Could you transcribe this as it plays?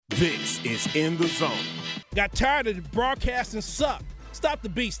This is In the Zone. Got tired of the broadcasting suck. Stop the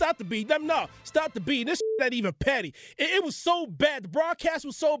beat. No, stop the beat. This not even petty. It was so bad. The broadcast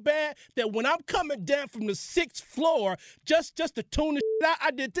was so bad that when I'm coming down from the 6th floor, just to tune the out, I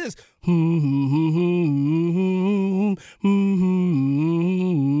did this.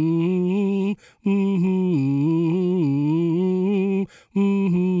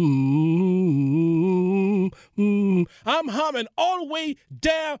 I'm humming all the way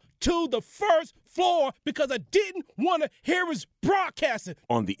down to the 1st floor because I didn't want to hear his broadcasting.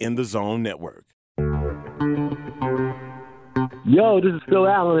 On the In the Zone Network. Yo, this is Phil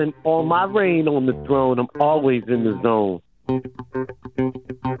Allen. On my reign on the throne, I'm always in the zone.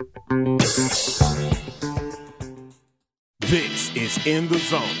 This is In the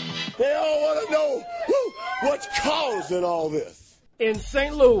Zone. They all want to know what's causing all this. In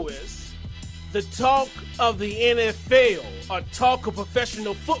St. Louis, the talk of the NFL, or talk of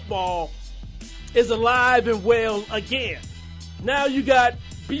professional football, is alive and well again. Now you got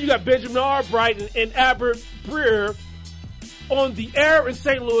Benjamin Albright and Albert Breer on the air in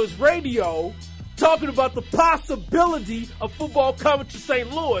St. Louis radio talking about the possibility of football coming to St.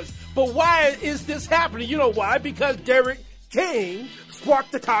 Louis. But why is this happening? You know why? Because Derek King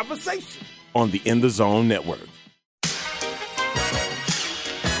sparked the conversation. On the In the Zone Network.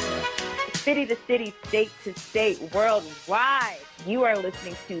 City to city, state to state, worldwide. You are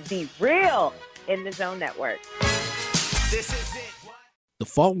listening to The Real In the Zone Network. This is it. The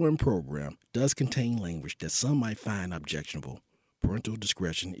following program does contain language that some might find objectionable. Parental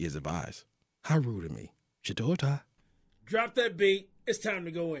discretion is advised. How rude of me. Shadota. Drop that beat. It's time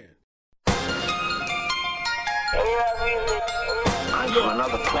to go in. I'm from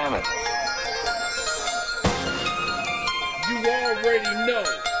another planet. You already know.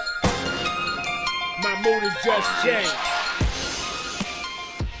 My mood has just changed.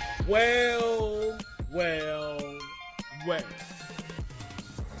 Well.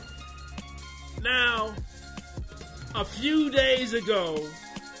 Now, a few days ago,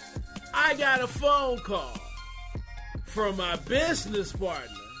 I got a phone call from my business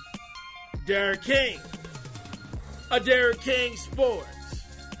partner, Derek King, of Derek King Sports.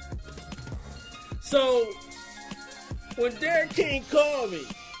 So, when Derek King called me,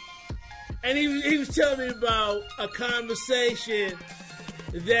 and he was telling me about a conversation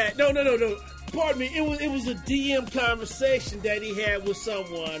that pardon me, it was a DM conversation that he had with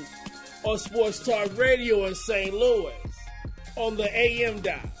someone on Sports Talk Radio in St. Louis on the AM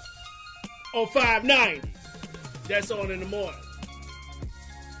dial on 590. That's on in the morning.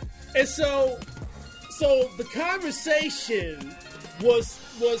 And so the conversation was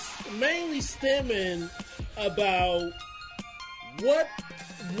mainly stemming about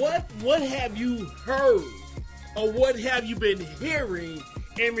what have you heard or what have you been hearing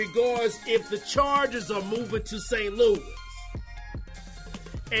in regards if the Chargers are moving to St. Louis.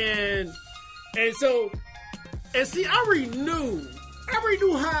 And see, I already knew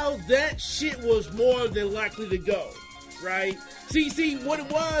how that shit was more than likely to go, right? See, what it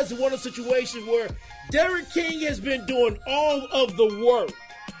was one of the situations where Derek King has been doing all of the work,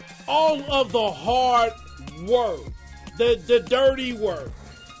 all of the hard work, the dirty work,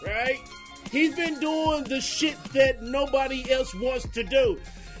 right? He's been doing the shit that nobody else wants to do.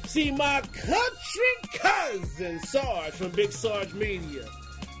 See, my country cousin Sarge from Big Sarge Media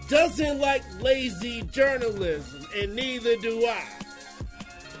doesn't like lazy journalism, and neither do I.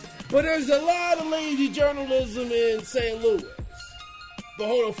 But there's a lot of lazy journalism in St. Louis. But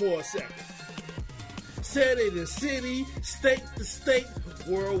hold on for a second. City to city, state to state,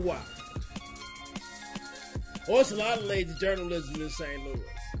 worldwide. Also, a lot of lazy journalism in St. Louis.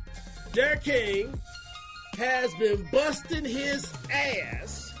 Derek King has been busting his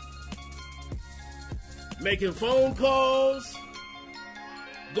ass, making phone calls,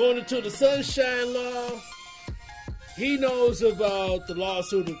 going into the Sunshine Law. He knows about the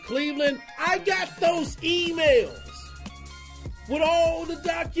lawsuit in Cleveland. I got those emails with all the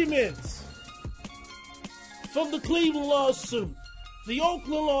documents from the Cleveland lawsuit, the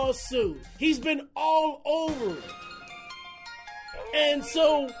Oakland lawsuit. He's been all over it. And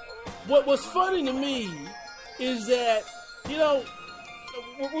so what was funny to me is that,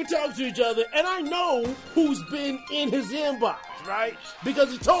 we're talking to each other, and I know who's been in his inbox, right?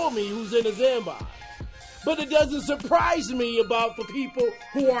 Because he told me who's in his inbox. But it doesn't surprise me about the people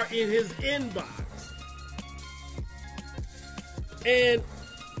who are in his inbox. And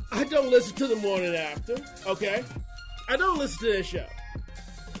I don't listen to the morning after, okay? I don't listen to that show.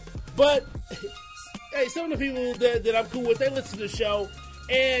 But, hey, some of the people that I'm cool with, they listen to the show.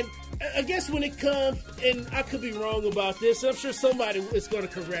 And I guess when it comes, and I could be wrong about this, I'm sure somebody is going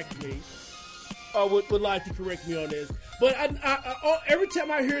to correct me, or would like to correct me on this. But every time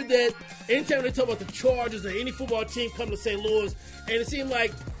I hear that, anytime they talk about the Chargers or any football team coming to St. Louis, and it seemed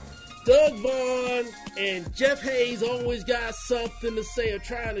like Doug Vaughn and Jeff Hayes always got something to say or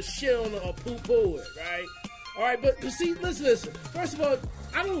trying to shit on or poo-poo it, right? All right, but see, listen. First of all,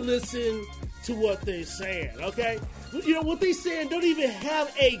 I don't listen to what they're saying, okay? You know, what they're saying don't even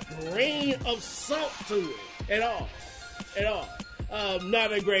have a grain of salt to it at all.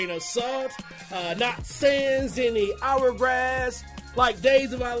 Not a grain of salt, not sands in the hourglass, like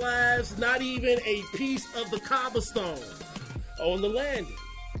Days of Our Lives, not even a piece of the cobblestone on the landing.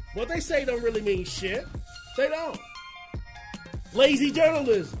 What they say don't really mean shit. They don't. Lazy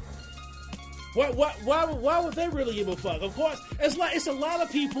journalism. Why would they really give a fuck? Of course, it's a lot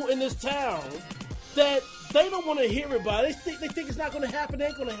of people in this town that they don't want to hear about it. They think it's not going to happen. It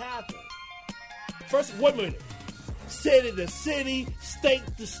ain't going to happen. First, wait a minute. City to city, state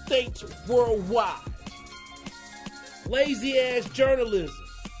to state, worldwide. Lazy ass journalism.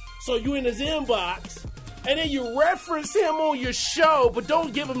 So you in his inbox, and then you reference him on your show, but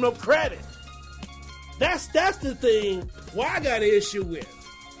don't give him no credit. That's the thing. Why I got an issue with.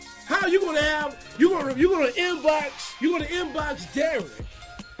 How you gonna inbox Derek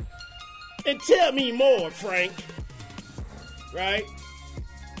and tell me more, Frank? Right?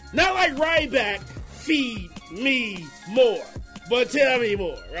 Not like Ryback, feed me more, but tell me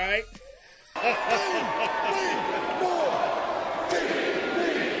more, right?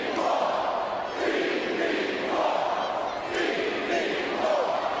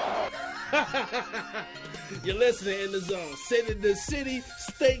 You're listening In the Zone. City to city,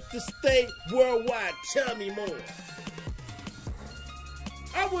 state to state, worldwide. Tell me more.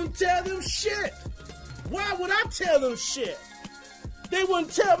 I wouldn't tell them shit. Why would I tell them shit? They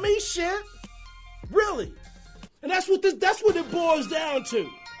wouldn't tell me shit. Really. And that's what it boils down to.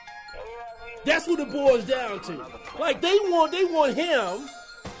 That's what it boils down to. Like they want him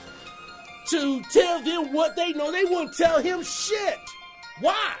to tell them what they know. They won't tell him shit.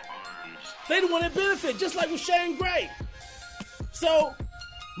 Why? They don't want to benefit, just like with Shane Gray. So,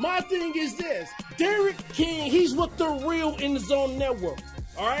 my thing is this. Derek King, he's with the real In the Zone Network.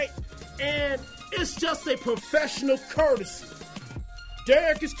 Alright? And it's just a professional courtesy.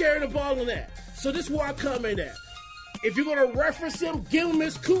 Derek is carrying the ball on that. So this is where I come in at. If you're going to reference him, give him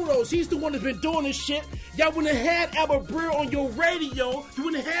his kudos. He's the one that's been doing this shit. Y'all wouldn't have had Albert Breer on your radio. You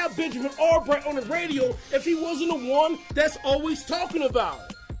wouldn't have Benjamin Albright on the radio if he wasn't the one that's always talking about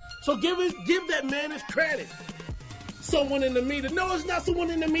it. So give that man his credit. Someone in the media. No, it's not someone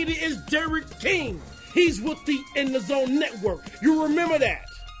in the media. It's Derek King. He's with the In the Zone Network. You remember that.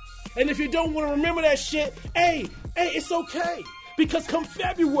 And if you don't want to remember that shit, hey, it's okay. Because come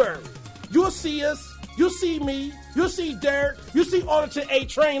February, you'll see us, you'll see me, you'll see Derek, you'll see Auditor A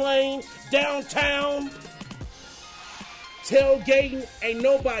Train Lane, downtown. Tailgating, ain't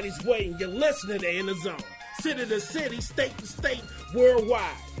nobody's waiting. You're listening to In the Zone. City to city, state to state,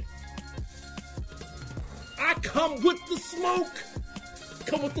 worldwide. I come with the smoke.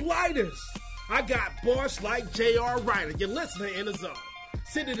 Come with the lighters. I got bars like J.R. Ryder. You're listening In the Zone.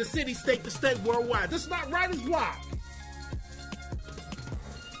 City to city, state to state, worldwide. This is not Writer's Block.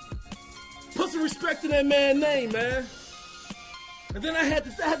 Put some respect in that man's name, man. And then I had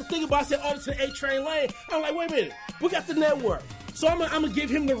to think about, I said, Auditor A Train Lane. I'm like, wait a minute. We got the network. So I'm going to give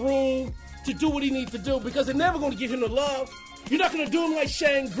him the room to do what he needs to do because they're never going to give him the love. You're not going to do him like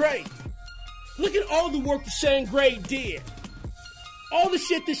Shane Gray. Look at all the work that Shane Gray did. All the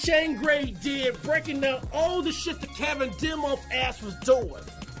shit that Shane Gray did, breaking down all the shit that Kevin Demoff ass was doing.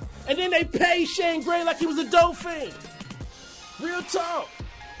 And then they paid Shane Gray like he was a dope fiend. Real talk.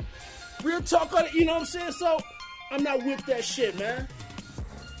 Real talk on it, you know what I'm saying? So, I'm not with that shit, man.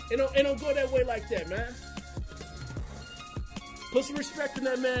 It don't go that way like that, man. Put some respect in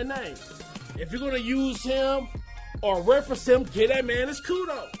that man's name. If you're going to use him or reference him, give that man his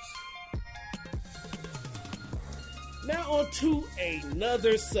kudos. Now on to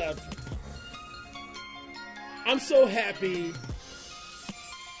another subject. I'm so happy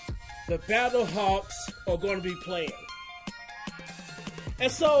the Battlehawks are going to be playing.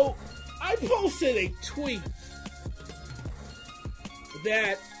 And so I posted a tweet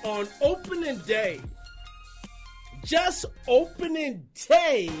that on opening day, just opening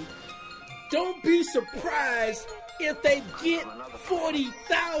day, don't be surprised if they get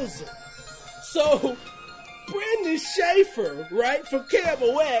 40,000. So Brendan Schaefer, right, from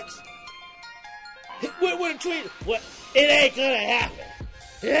KMOX, with a tweet, well, it ain't gonna happen.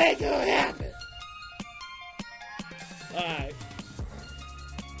 It ain't gonna happen. Alright.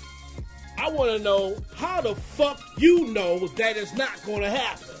 I want to know how the fuck you know that it's not going to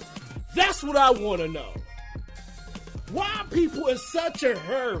happen. That's what I want to know. Why are people in such a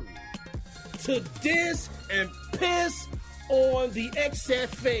hurry to diss and piss on the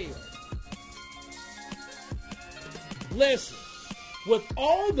XFL? Listen, with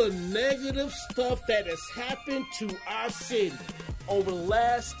all the negative stuff that has happened to our city over the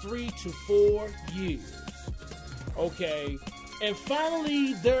last 3 to 4 years, okay, and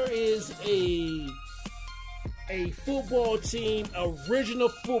finally there is a football team, original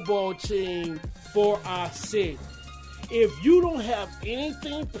football team for our city. If you don't have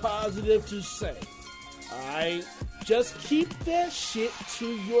anything positive to say, alright, just keep that shit to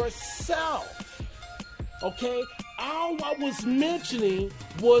yourself. Okay? All I was mentioning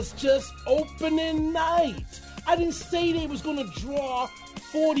was just opening night. I didn't say they was gonna draw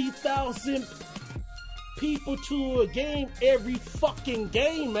 40,000 people to a game every fucking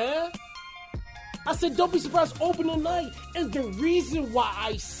game, man. I said don't be surprised opening night. And the reason why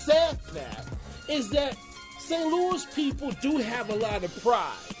I said that is that St. Louis people do have a lot of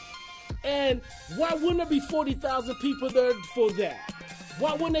pride. And why wouldn't there be 40,000 people there for that?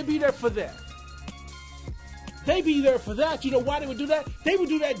 Why wouldn't they be there for that? They be there for that. You know why they would do that? They would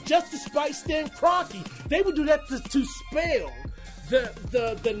do that just to spite Stan Kroenke. They would do that to spell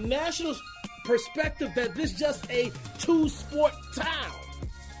the national perspective that this is just a two-sport town.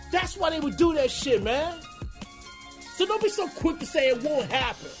 That's why they would do that shit, man. So don't be so quick to say it won't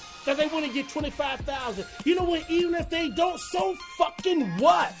happen. That they want to get 25,000. You know what? Even if they don't, so fucking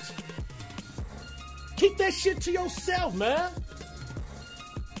what? Keep that shit to yourself, man.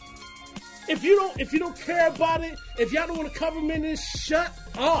 If you don't care about it, if y'all don't want to cover me in this, shut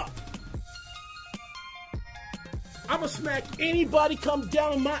up. I'ma smack anybody come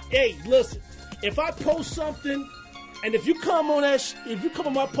down on my. Hey, listen. If I post something, and if you come on that, if you come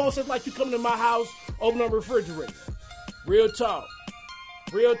on my post, it's like you coming to my house, open up a refrigerator. Real talk.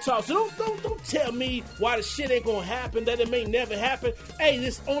 Real talk. So don't tell me why the shit ain't gonna happen, that it may never happen. Hey,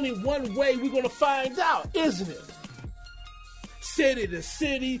 there's only one way we're gonna find out, isn't it? City to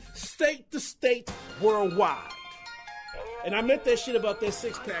city, state to state, worldwide. And I meant that shit about that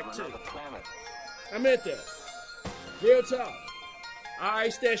six-pack too. I meant that. Real talk. I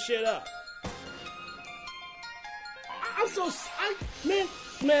iced that shit up. I'm so...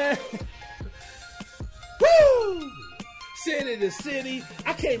 Man. Woo! City to city.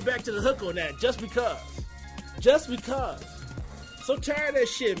 I came back to the hook on that just because. Just because. So tired of that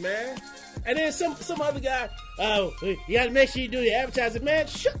shit, man. And then some other guy, oh, you gotta make sure you do the advertising. Man,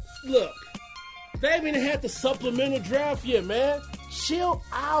 look. They haven't even had the supplemental draft yet, man. Chill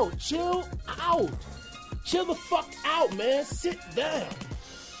out. Chill the fuck out, man. Sit down.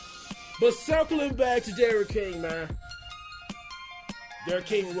 But circling back to Derek King, man. Derek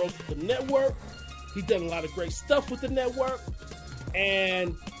King wrote for the network. He's done a lot of great stuff with the network.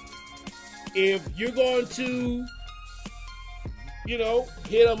 And if you're going to,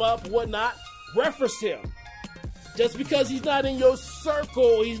 hit him up, whatnot, reference him. Just because he's not in your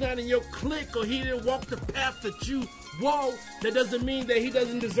circle, he's not in your clique, or he didn't walk the path that you walk, that doesn't mean that he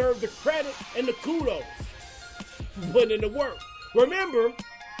doesn't deserve the credit and the kudos for putting in the work. Remember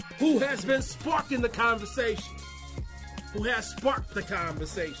who has been sparking the conversation. Who has sparked the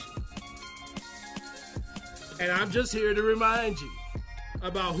conversation. And I'm just here to remind you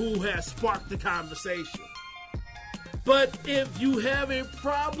about who has sparked the conversation. But if you have a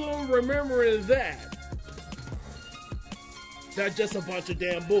problem remembering that, that's just a bunch of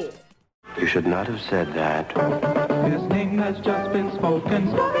damn bull. You should not have said that. His name has just been spoken,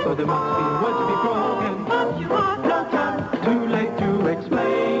 so there must be words to be broken. But you have no time. Too late to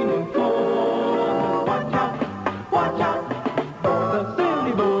explain in full. Watch out, the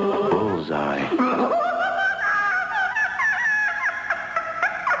silly bull. Bullseye.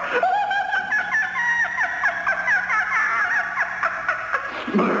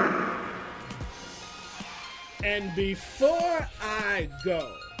 And before I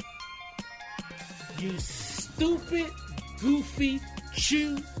go, you stupid, goofy,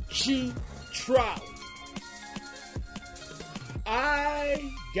 choo-choo trolley, I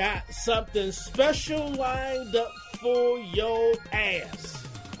got something special lined up for your ass.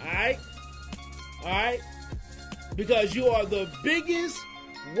 Alright? Because you are the biggest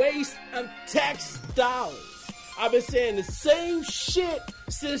waste of tax dollars. I've been saying the same shit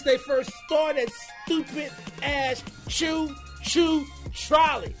since they first started. Stupid ass choo-choo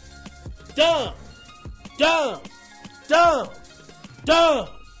trolley. Dumb.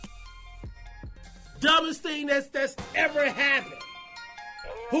 Dumbest thing that's ever happened.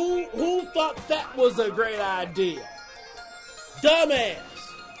 Who thought that was a great idea? Dumbass.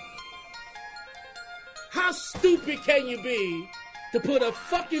 How stupid can you be to put a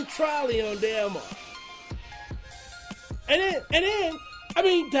fucking trolley on damn arm? And then, I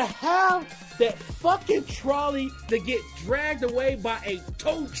mean, to have that fucking trolley to get dragged away by a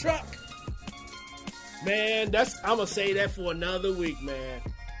tow truck, man, I'm gonna say that for another week, man.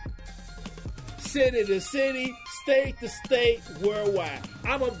 City to city, state to state, worldwide.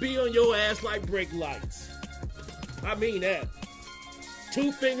 I'm gonna be on your ass like brake lights. I mean that.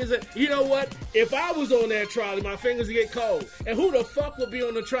 2 fingers. You know what? If I was on that trolley, my fingers would get cold. And who the fuck would be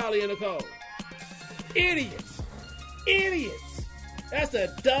on the trolley in the cold? Idiots. Idiots. That's the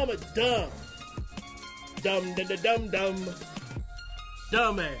dumb of dumb. Dumb.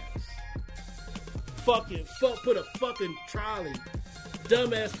 Dumbass. Put a fucking trolley.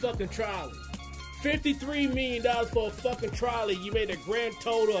 Dumbass fucking trolley. $53 million for a fucking trolley. You made a grand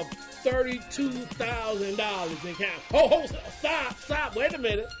total of $32,000 in cash. Oh, stop. Wait a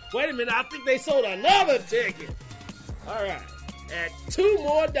minute. I think they sold another ticket. All right. Add $2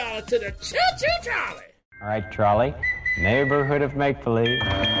 more to the choo-choo trolley. All right, trolley. Neighborhood of make-believe.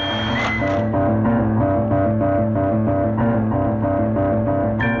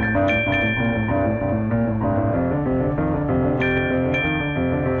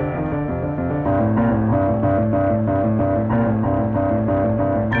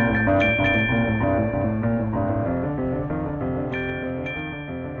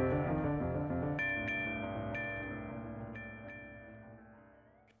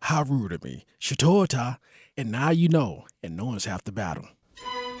 How rude of me. Shitota, and now you know, and no one's half the battle.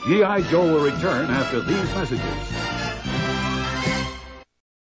 G.I. Joe will return after these messages.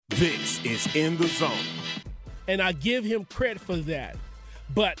 This is In the Zone. And I give him credit for that.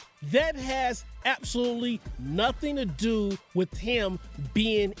 But that has absolutely nothing to do with him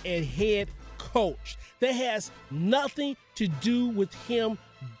being a head coach. That has nothing to do with him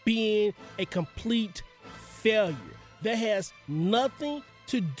being a complete failure. That has nothing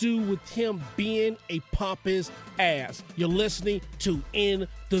to do with him being a pompous ass. You're listening to In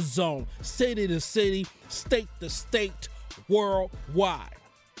the Zone, city to city, state to state, worldwide.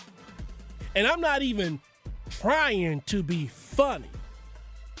 And I'm not even trying to be funny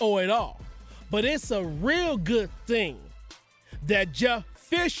or at all, but it's a real good thing that Jeff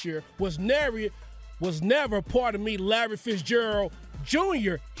Fisher was never part of me, Larry Fitzgerald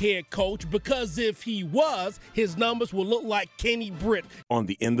Jr. head coach, because if he was, his numbers would look like Kenny Britt. On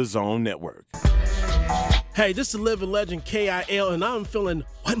the In the Zone Network. Hey, this is living legend KIL, and I'm feeling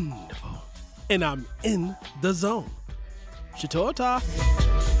wonderful. And I'm in the zone. Shitota.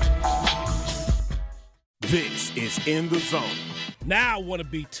 This is In the Zone. Now I want to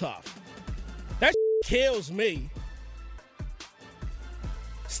be tough. That kills me.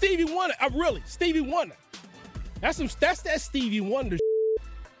 Stevie Wonder. Stevie Wonder. That's that Stevie Wonder shit.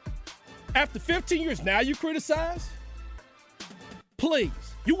 After 15 years, now you criticize? Please.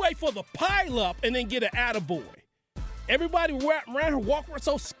 You wait for the pile up and then get an attaboy. Everybody around her walk around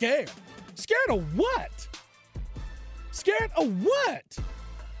so scared. Scared of what? Scared of what? You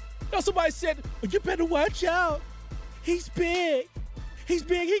know, somebody said, you better watch out. He's big. He's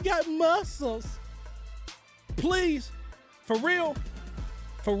big. He got muscles. Please. For real.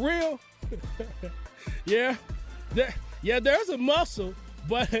 For real. Yeah. There's a muscle,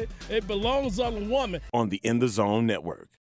 but it belongs on a woman. On the In the Zone Network.